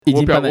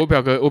我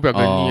表哥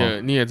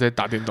你也在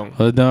打电动，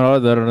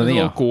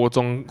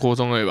国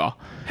中而已吧。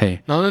嘿，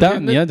然后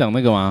你要讲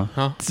那个吗？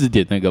字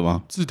典那个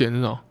吗？字典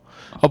那种？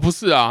哦，不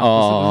是啊，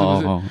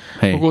不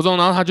是。我国中，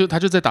然后他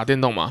就在打电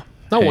动嘛。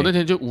那我那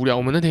天就无聊，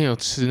我们那天有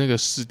吃那个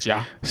世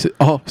家，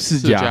世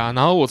家，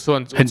然后我吃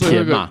完很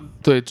甜嘛，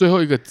对，最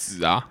后一个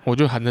籽啊，我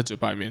就含在嘴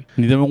巴里面。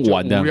你在那边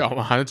玩的？无聊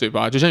嘛，含在嘴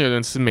巴，就像有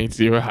人吃梅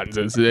子也会含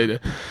着之类的。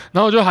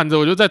然后我就含着，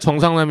我就在床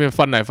上那边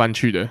翻来翻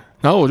去的。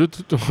然后我就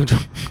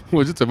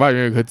嘴巴里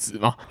面有颗籽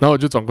嘛，然后我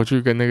就转过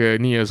去跟那个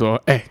尼尔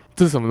说：“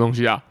这是什么东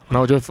西啊？”然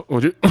后我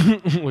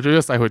就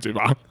又塞回嘴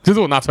巴，就是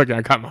我拿出来给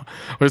他看嘛，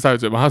我就塞回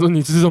嘴巴。他说：“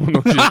你吃什么东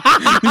西？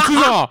你吃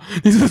什么？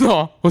你吃什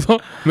么？”我说：“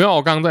没有，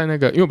我刚刚在那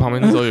个，因为我旁边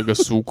那时候有个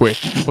书柜，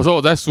我说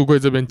我在书柜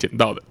这边捡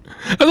到的。”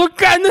他说：“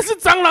干，那是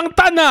蟑螂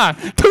蛋啊，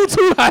吐出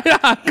来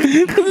啦！可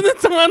是那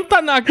蟑螂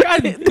蛋啊，干！”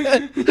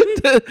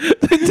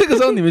这个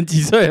时候你们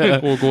几岁了？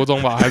我国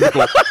中吧，还是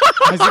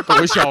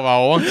国小吧，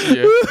我忘记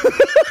了。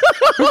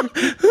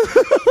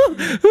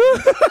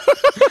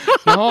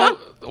然后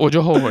我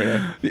就后悔了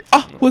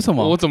啊！为什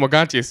么？我怎么跟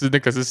他解释那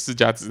个是世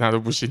家籽，他都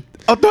不信。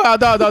哦，对啊，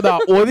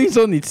我一定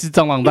说你吃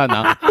蟑螂蛋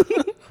啊。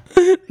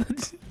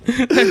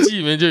但记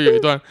里面就有一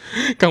段，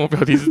干我表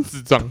弟是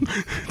智障，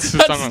吃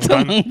蟑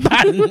螂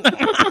蛋。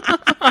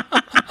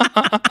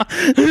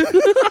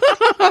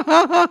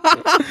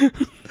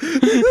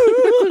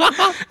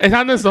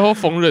他那时候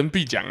逢人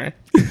必讲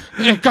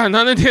干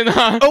他那天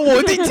啊，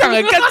我一定讲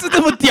干这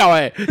么屌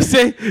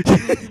谁？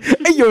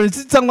有人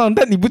吃蟑螂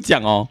蛋你不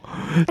讲哦？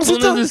真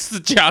的是世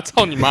家，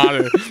操你妈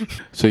的！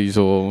所以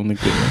说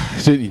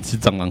所以你吃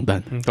蟑螂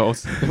蛋？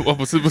我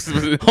不是，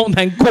好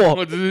难过。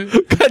我只是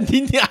看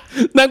你俩，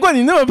难怪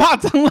你那么怕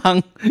蟑螂，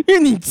因为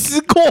你吃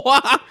过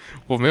啊。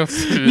我没有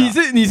吃、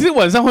你是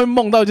晚上会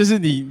梦到，就是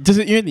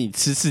因为你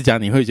吃世家，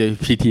你会觉得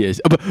PTSD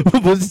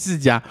不是世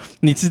家，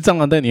你吃蟑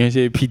螂蛋你会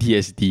觉得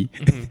PTSD。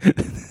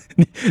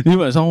你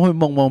晚上会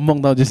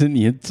梦到，就是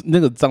你那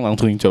个蟑螂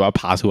从你嘴巴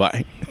爬出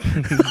来，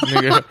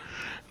那个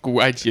古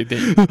埃及的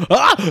电影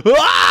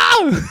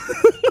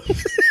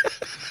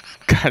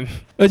看。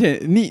而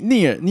且尼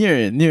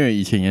尔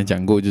以前也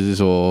讲过，就是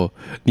说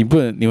你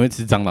会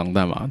吃蟑螂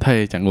蛋嘛？他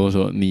也讲过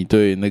说你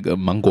对那个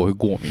芒果会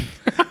过敏。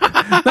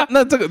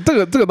那这个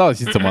到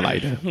底是怎么来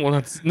的？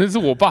那是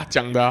我爸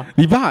讲的啊。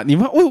你爸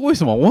为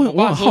什么？我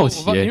很好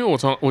奇因为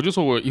我就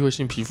说我有异位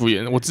性皮肤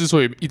炎，我之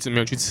所以一直没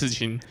有去刺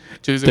青，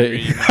就是这个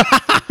原因。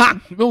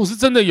我是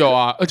真的有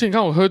啊，而且你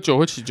看我喝酒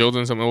会起酒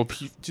疹什么，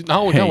然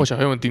后我看我小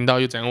朋友叮到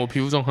又怎样，我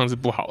皮肤状况是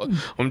不好的，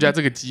我们家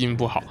这个基因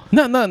不好。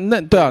那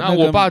对啊，那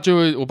我爸就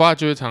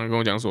会常常跟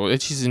我讲说，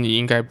其实你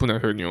应该不能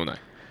喝牛奶。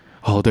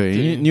哦，对，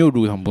因为你有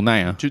乳糖不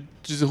耐啊，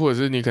就是或者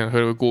是你可能喝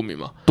了会过敏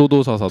嘛，多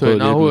多少少都有。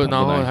然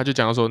后他就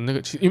讲说那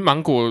个，因为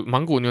芒果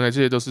牛奶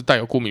这些都是带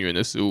有过敏原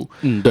的食物。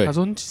对。他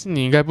说其实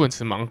你应该不能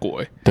吃芒果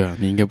对啊，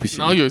你应该不行。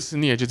然后有一次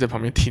你也就在旁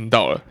边听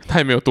到了，他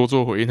也没有多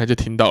做回应，他就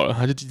听到了，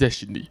他就记在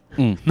心里。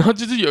然后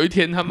就是有一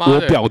天他妈的，我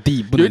表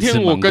弟不能吃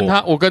芒果。有一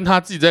天我跟他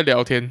自己在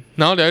聊天，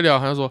然后聊一聊，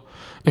他就说，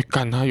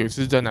干他有一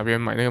次在哪边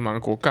买那个芒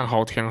果，干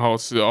好甜好好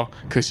吃哦，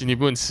可惜你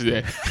不能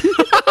吃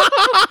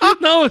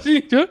然后我心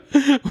里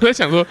我在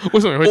想说，为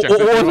什么你会讲这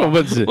个？我为什么不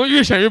能吃？我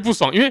越想越不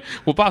爽，因为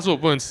我爸说我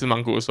不能吃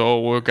芒果的时候，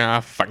我有跟他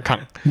反抗。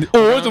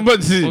我为什么不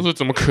能吃？我说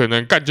怎么可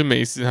能？干就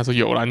没事。他说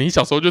有啦，你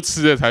小时候就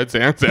吃了才是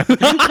怎样。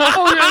然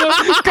后我就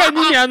说干你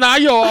娘哪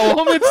有啊？我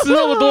后面吃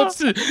那么多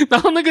次，然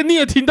后那个你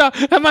也听到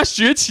他妈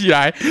学起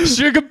来，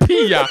学个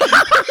屁呀！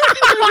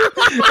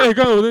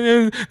刚才我那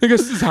天那个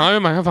市场要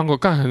买下芒果，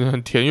干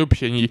很甜又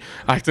便宜，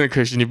真的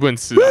可惜你不能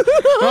吃。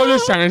然后我就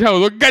想一下，我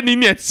说干你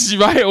娘鸡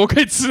巴，我可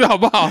以吃好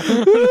不好？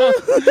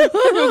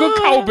有个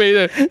靠北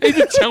的，一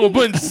直讲我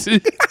不能吃，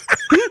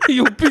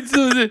有病是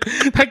不是？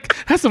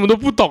他什么都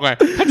不懂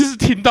他就是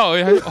听到而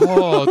已。他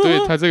说对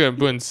他这个人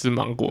不能吃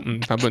芒果，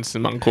他不能吃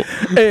芒果。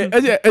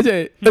而且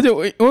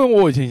因为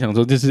我以前想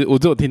说，就是我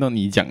只有听到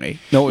你讲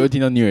然后我又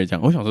听到尼尔讲，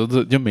我想说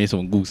这就没什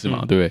么故事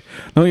嘛，对不对？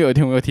然后有一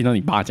天我又听到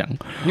你爸讲，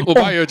我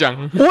爸也有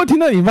讲，我有听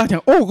到你爸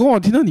讲，我刚好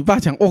听到你爸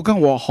讲，干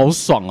我好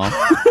爽啊！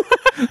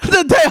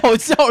这太好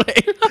笑了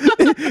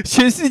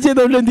全世界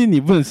都认定你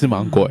不能吃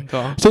芒果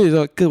所以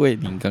说各位，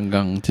您刚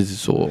刚就是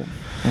说，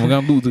我们刚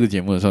刚录这个节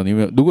目的时候，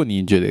如果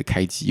你觉得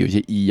开机有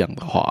些异样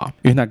的话，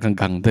因为他刚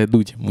刚在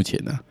录节目前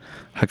呢，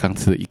他刚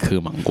吃了一颗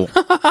芒果，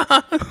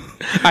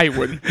艾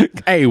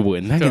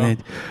文，他可能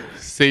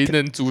谁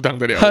能阻挡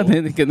得了？他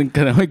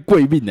可能会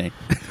贵病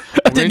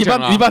而且你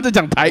爸在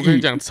讲台语，我跟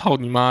你讲，操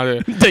你妈的！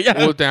怎样？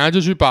我等一下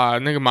就去把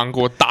那个芒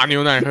果打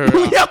牛奶喝。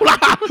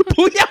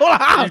不要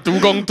啦！以毒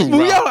攻毒。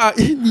不要啦！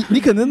你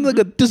可能那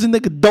个就是那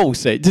个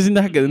dose 就是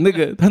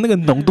他那个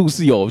浓度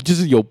是有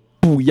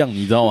不一样，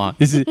你知道吗？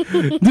就是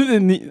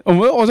你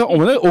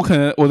我可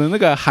能我的那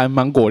个含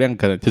芒果量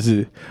可能就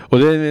是我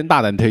在那边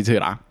大胆推测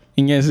啦，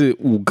应该是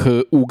5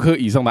颗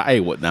以上的艾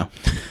文啊。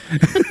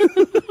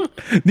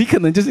你可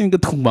能就是一个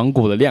土芒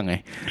果的量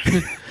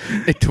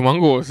土芒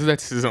果是在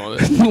吃什么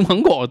的？土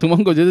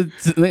芒果就是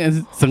那个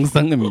是生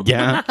生的米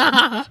呀，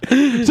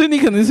所以你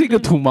可能是一个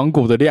土芒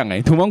果的量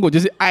土芒果就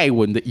是艾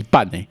文的一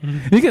半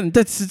你可能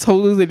在吃超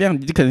多的量，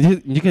你就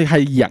可以开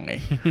始痒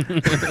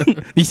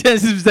你现在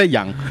是不是在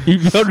痒？你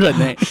不要忍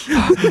没，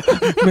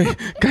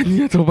干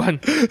你怎么办？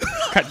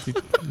干你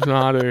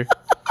妈的！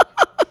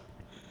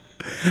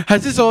还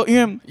是说，因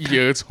为以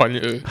讹传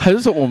讹，还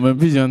是说我们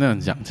必须要那样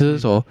讲，就是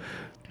说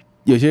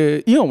有些，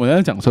因为我们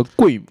在讲说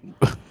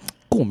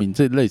过敏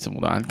这一类什么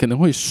的可能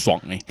会爽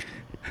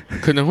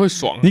可能会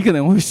爽，你可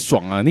能会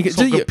爽啊，你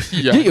爽个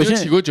屁啊！你有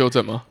起过酒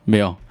疹吗？没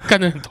有，干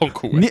得很痛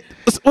苦你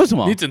为什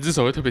么？你整只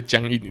手会特别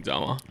僵硬，你知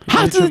道吗？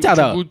真的假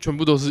的？全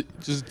部都是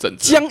就是整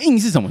僵硬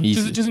是什么意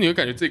思？就是你会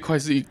感觉这一块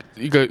是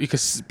一个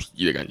死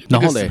皮的感觉，然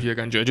后死皮的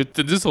感觉，就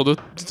整只手都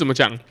怎么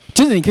讲？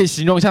就是你可以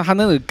形容一下它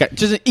那个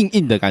就是硬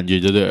硬的感觉，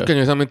对不对？感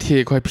觉上面贴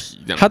一块皮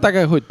这样。它大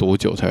概会多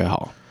久才会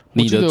好？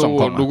你的状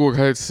况，如果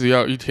开始吃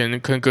药一天，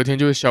可能隔天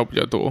就会消比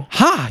较多。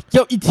哈，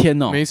要一天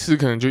哦，没吃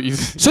可能就一直。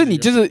所以你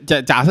就是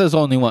假设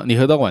说你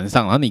喝到晚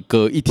上，然后你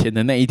隔一天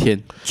的那一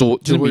天就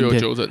会有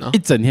酒疹啊，一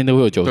整天都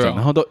会有酒疹，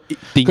然后都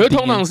可是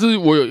通常是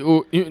我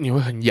因为你会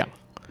很痒。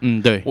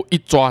对，我一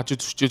抓就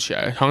起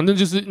来，好像那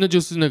就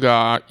是那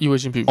个异位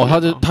性皮肤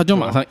他就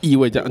马上异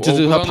位这样，就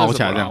是他跑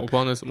起来这样。我不知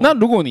道那什么。那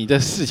如果你在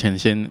事前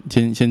先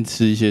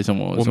吃一些什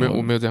么？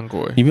我没有这样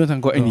过你没有这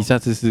样过你下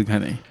次试试看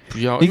不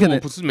要，你可能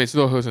不是每次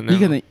都喝成那样。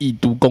你可能以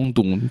毒攻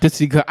毒，这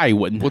是一颗艾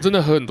文。我真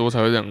的喝很多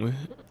才会这样的。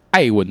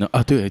艾文呢？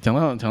对，讲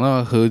到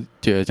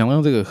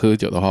这个喝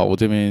酒的话，我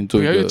这边做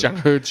一个。不要讲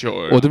喝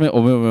酒了。我这边我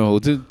没有，我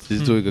这只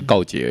是做一个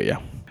告诫而已。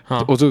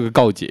我做一个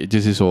告诫，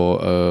就是说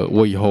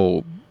我以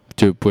后。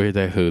就不会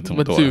再喝这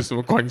么多。这有什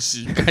么关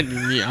系？干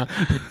你啊！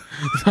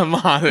他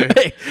妈的！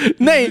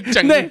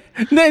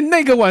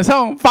那个晚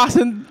上发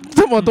生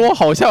这么多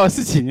好笑的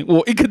事情，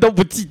我一个都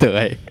不记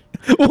得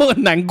我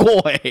很难过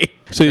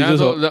所以就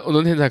说，我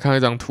昨天才看到一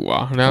张图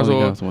啊，人家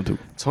说什么图？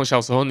从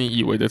小时候你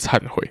以为的忏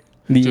悔，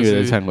你以为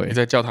的忏悔，你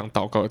在教堂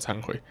祷告的忏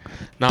悔，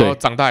然后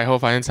长大以后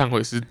发现忏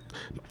悔是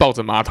抱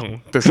着马桶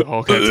的时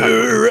候可以忏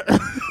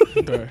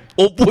悔。对，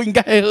我不应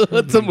该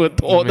喝这么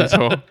多的。没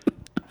错。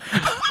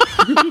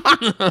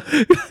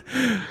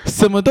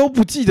什么都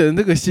不记得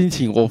那个心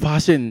情，我发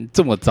现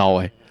这么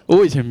糟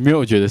我以前没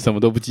有觉得什么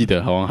都不记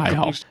得，好像还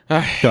好。对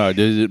啊，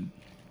就是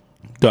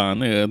对啊，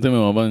那个这边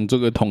我帮你做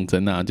个统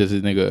整啊，就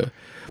是那个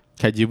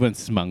凯基不能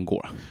吃芒果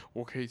啊，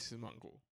我可以吃芒果。